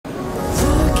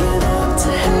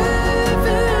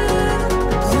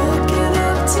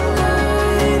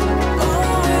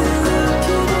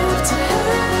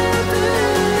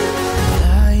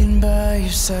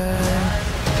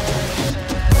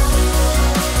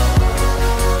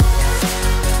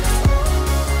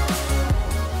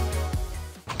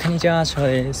ちは、しょう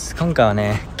です。今回は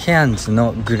ね、ケアンズ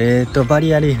のグレートバ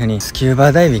リアリーフにスキュー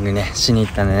バダイビングね、しに行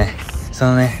ったんでね、そ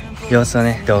のね、様子を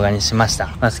ね、動画にしました。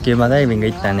スキューバダイビング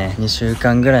行ったね、2週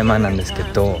間ぐらい前なんですけ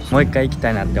ど、もう一回行きた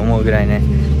いなって思うぐらいね、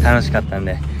楽しかったん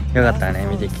で、よかったらね、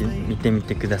見てみ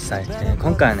てください。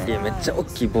今回はね、めっちゃ大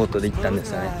きいボートで行ったんで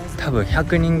すよね。多分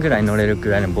100人ぐらい乗れる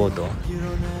くらいのボート。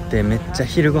で、めっちゃ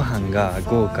昼ご飯が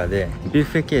豪華で、ビュッ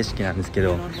フェ形式なんですけ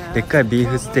ど、でっかいビー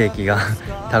フステーキが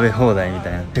食べ放題みた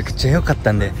いな。めちゃくちゃ良かっ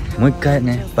たんで、もう一回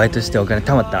ね、バイトしてお金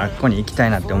貯まったらここに行きたい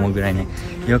なって思うぐらいね、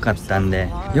良かったんで、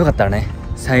よかったらね、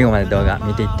最後まで動画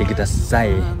見ていってください。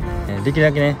できる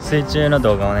だけね、水中の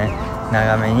動画をね、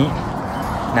長めに流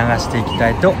していき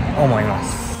たいと思いま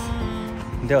す。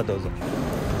ではどうぞ。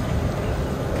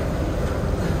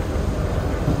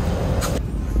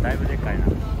だいぶでかいな。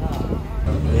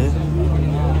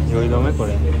酔い止めこ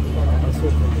れ。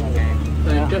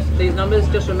Just these numbers,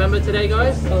 just remember today,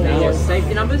 guys. These are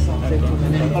safety numbers.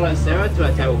 And then follow Sarah to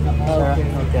our table.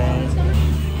 Okay.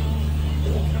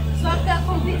 So after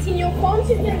completing your forms,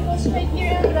 you can go straight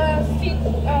here and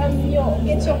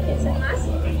get your kids and mask.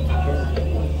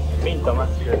 ミントマ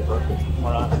スク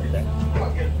もらって。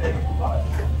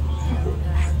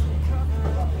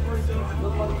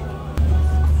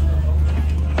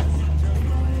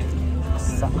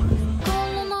さあ。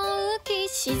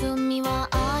So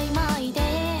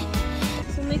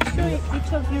make sure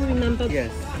each of you remember. Yes.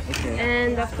 Okay.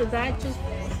 And after that, just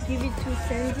give it to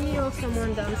Sandy or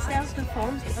someone downstairs the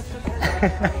forms.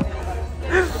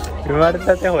 生まれ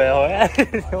たてほやほや。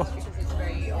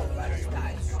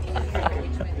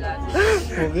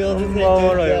5秒ずつお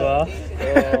もろいわ。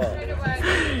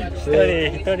一人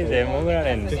で潜ら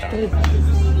れんでした。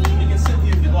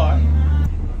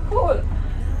Cool.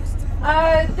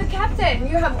 The captain,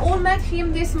 you have all met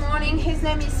him this morning. His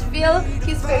name is Phil.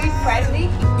 He's very friendly.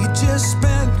 You just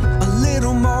spent a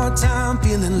little more time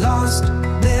feeling lost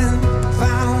than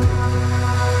found.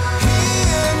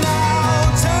 Here now,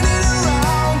 turn it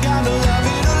around. Gotta love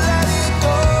it or let it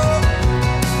go.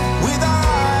 With our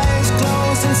eyes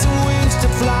closed and some wings to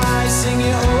fly, singing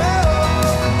oh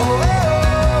oh oh oh.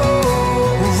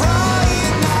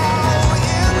 Right now,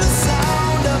 in the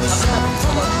sound of a song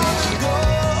from long ago.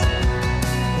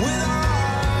 With our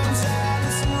arms out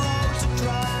and some road to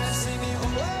try, singing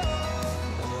oh oh.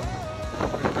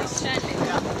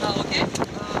 Okay.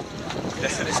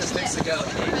 This is things to go.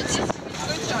 Good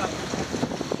job.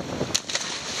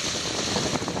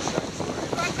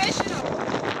 Professional.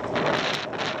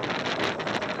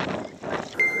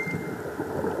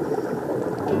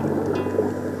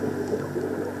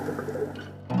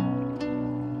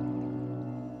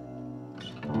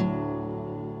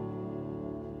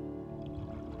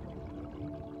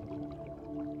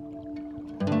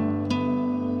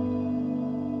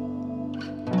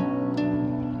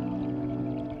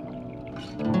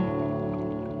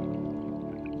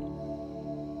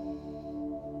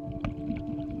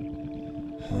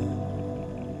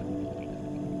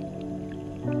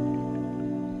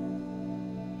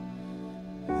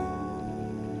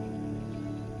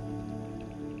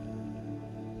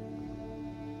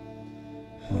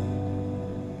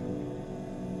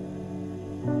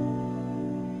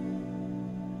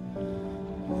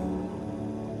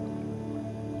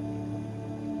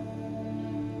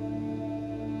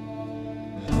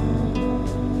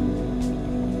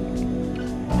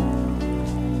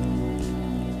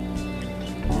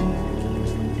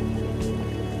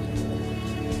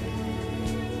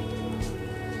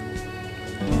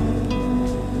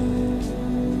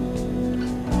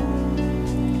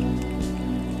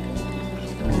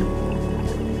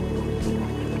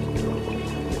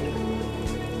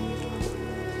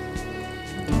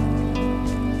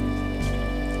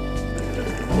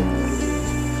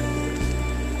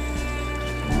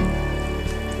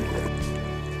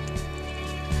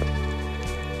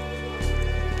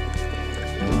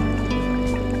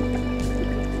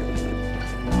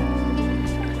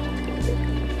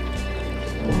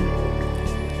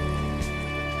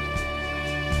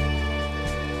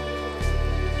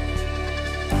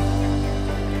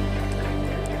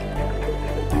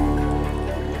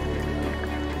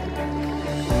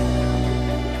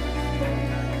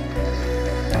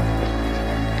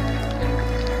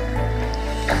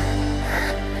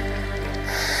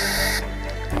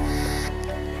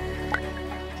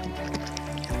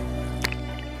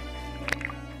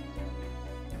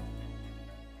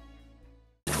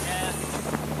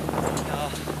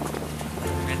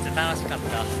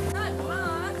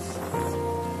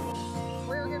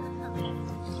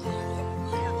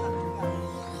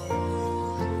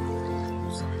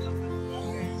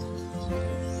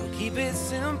 Keep it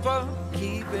simple,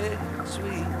 keep it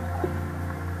sweet.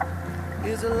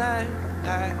 Here's a line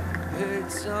I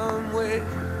heard somewhere.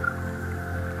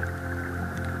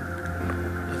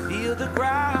 You feel the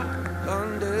ground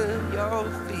under your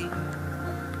feet.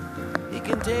 It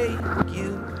can take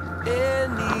you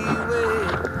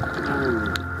anywhere.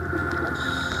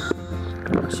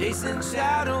 Chasing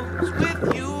shadows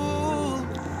with you.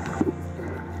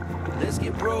 Let's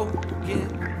get broken,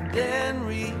 then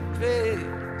repair.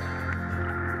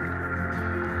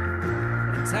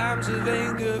 In times of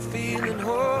anger, feeling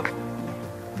hope,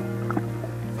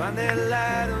 find that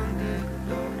light under the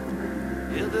door.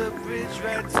 Build a bridge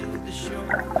right to the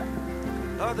shore.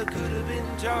 All that could have been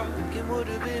talking would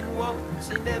have been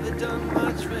walks. Ain't never done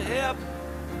much for help.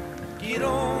 Get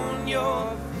on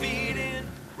your feet and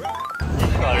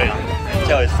あるやん。めっ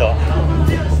ちゃ美味しそう。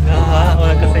ああ、お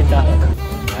腹すいた。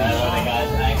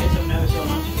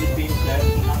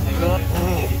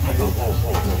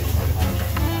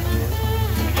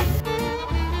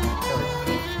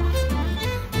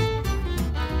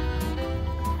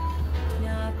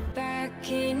Not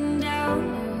backing down,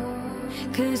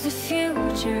 'cause the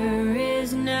future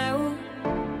is now.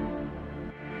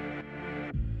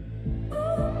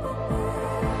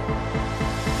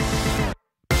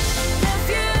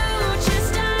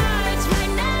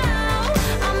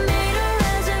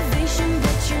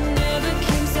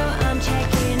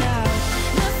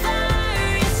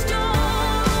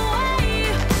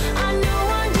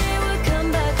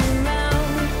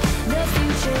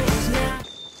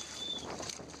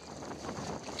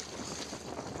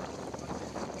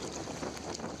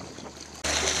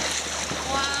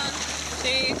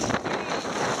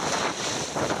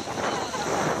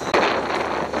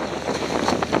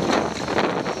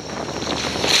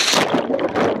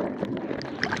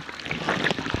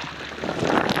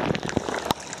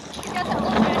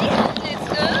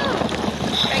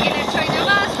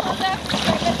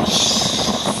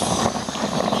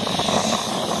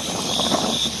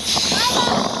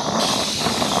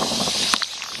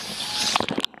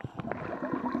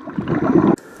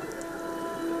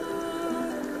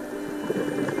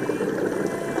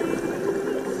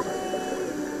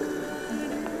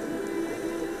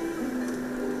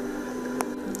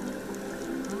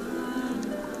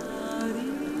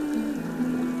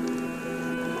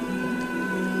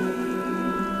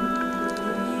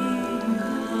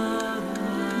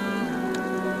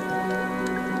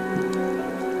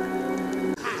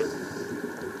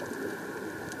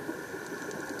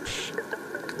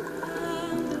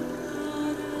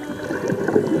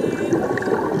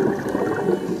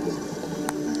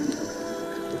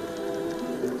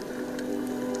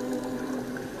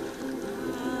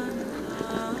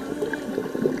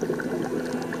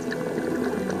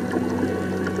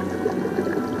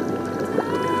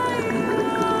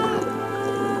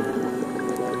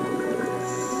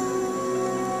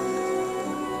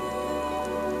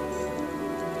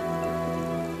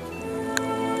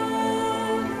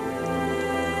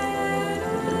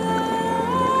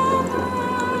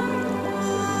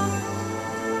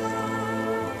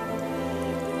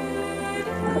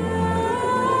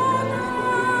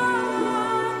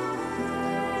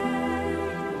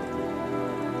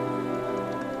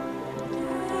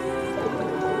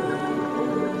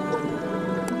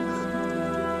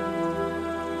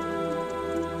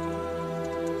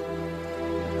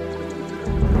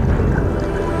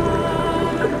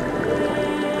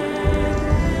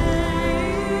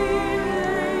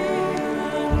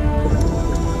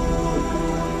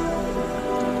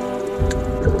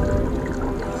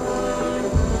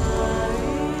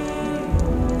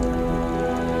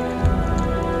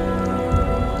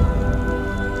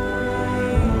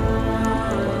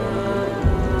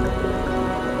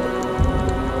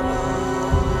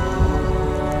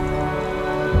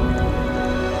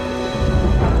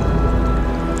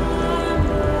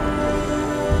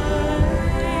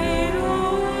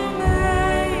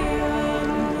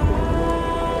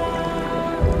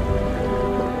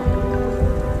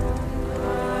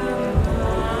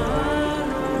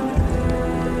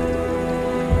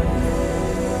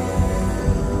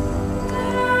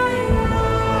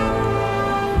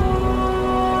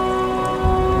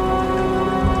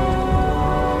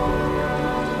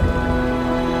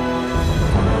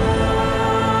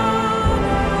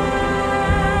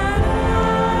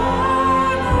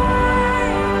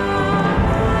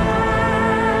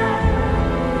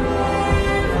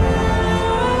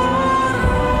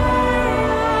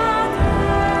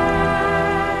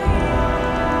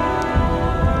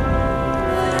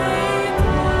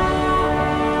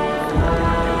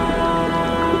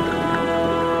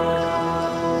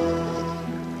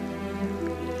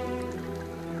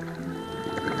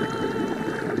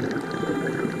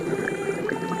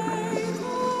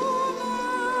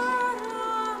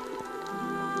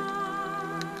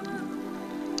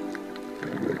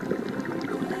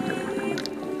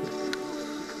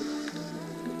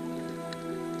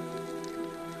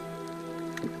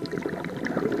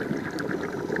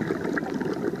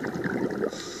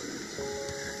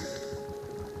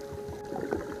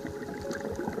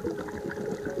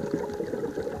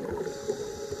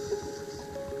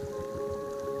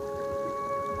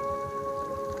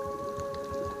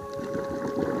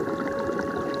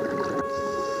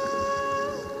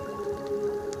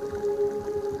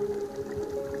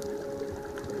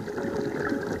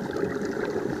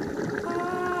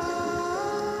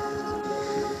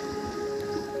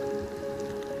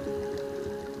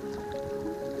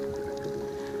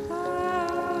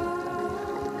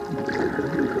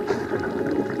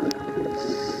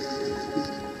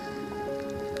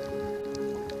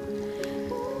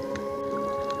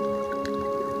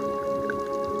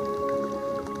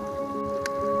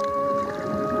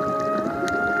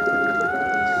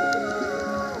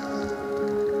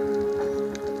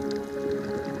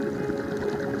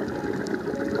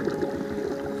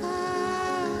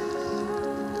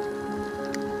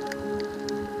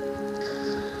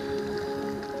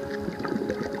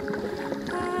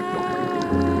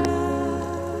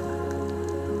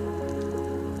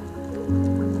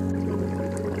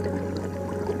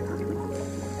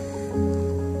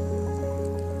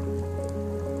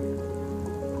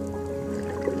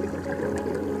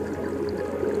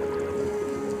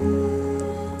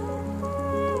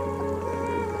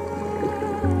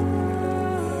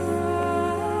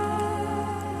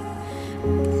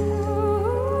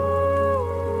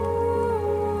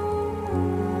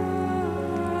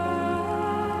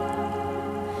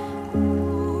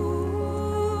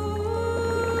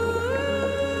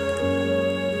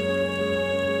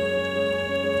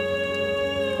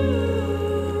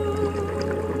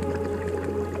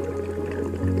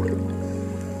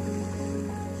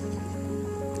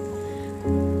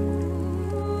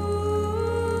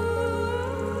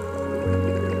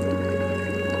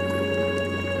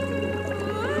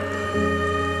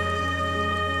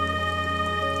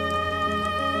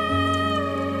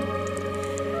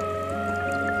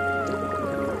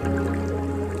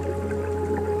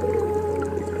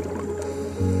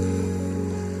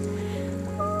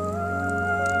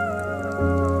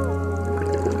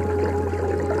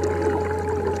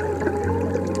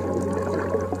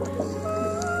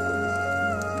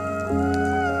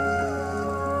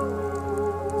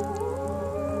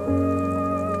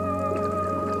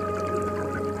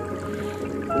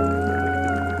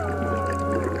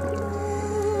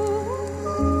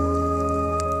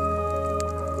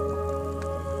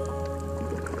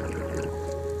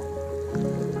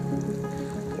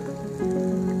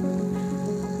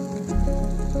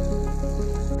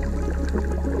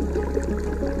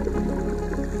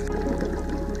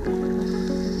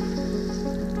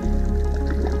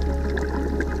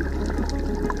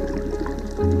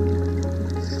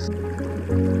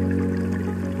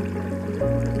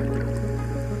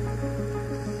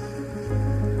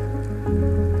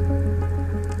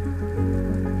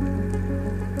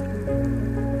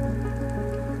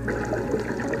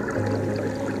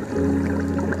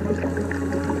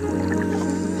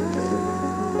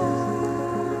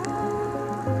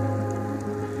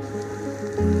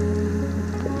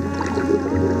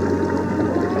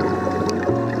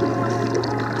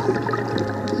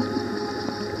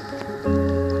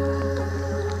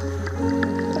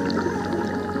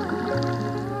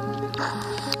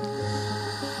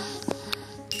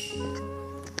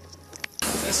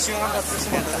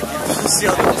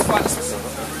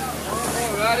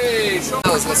 Alrighty, sure.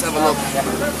 Let's have a look.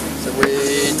 So we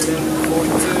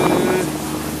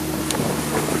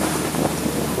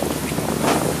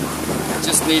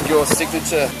just need your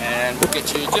signature, and we'll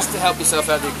get you just to help yourself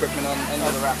out the equipment on any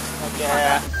of the wraps.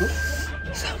 Okay.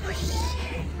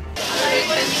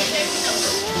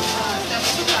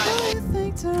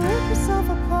 Think to rip yourself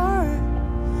apart.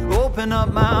 Open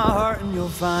up my heart and you'll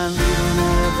find you don't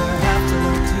ever have to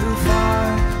look too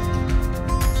far.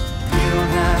 You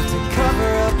don't have to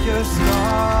cover up your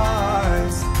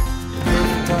scars. You're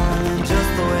perfect, darling,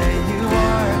 just the way you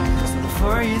are. So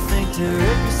before you think to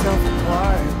rip yourself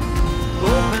apart,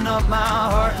 open up my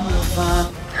heart and you'll find.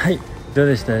 はい、どう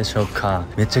でしたでしょうか。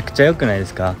めちゃくちゃ良くないで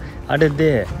すか。あれ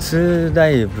で2ダ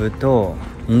イブと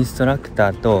インストラク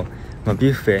ターと、ビ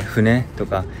ュッフェ、船と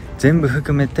か全部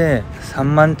含めて3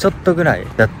万ちょっとぐらい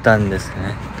だったんです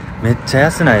ね。めっちゃ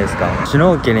安ないですか。シュ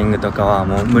ノーケリングとかは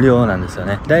もう無料なんですよ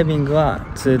ね。ダイビングは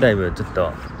2ダイブちょっ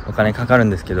とお金かかる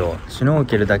んですけど、シュノー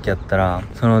ケルだけやったら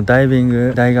そのダイビン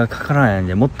グ代がかからないん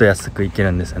でもっと安く行け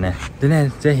るんですよね。で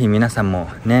ね、ぜひ皆さんも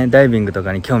ね、ダイビングと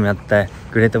かに興味あって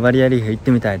グレートバリアリーフ行っ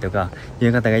てみたいとかい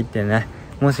う方がいてね、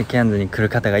もしケアンズに来る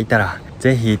方がいたら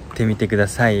ぜひ行ってみてくだ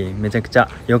さい。めちゃくちゃ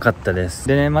良かったです。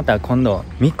でね、また今度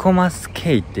ミコマス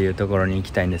ケイっていうところに行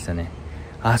きたいんですよね。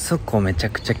あそこめちゃ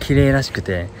くちゃ綺麗らしく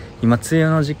て、今梅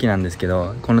雨の時期なんですけ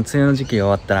ど、この梅雨の時期が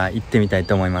終わったら行ってみたい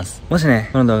と思います。もしね、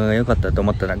この動画が良かったと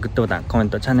思ったらグッドボタン、コメン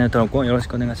ト、チャンネル登録をよろし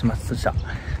くお願いします。そしたら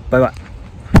バイバイ。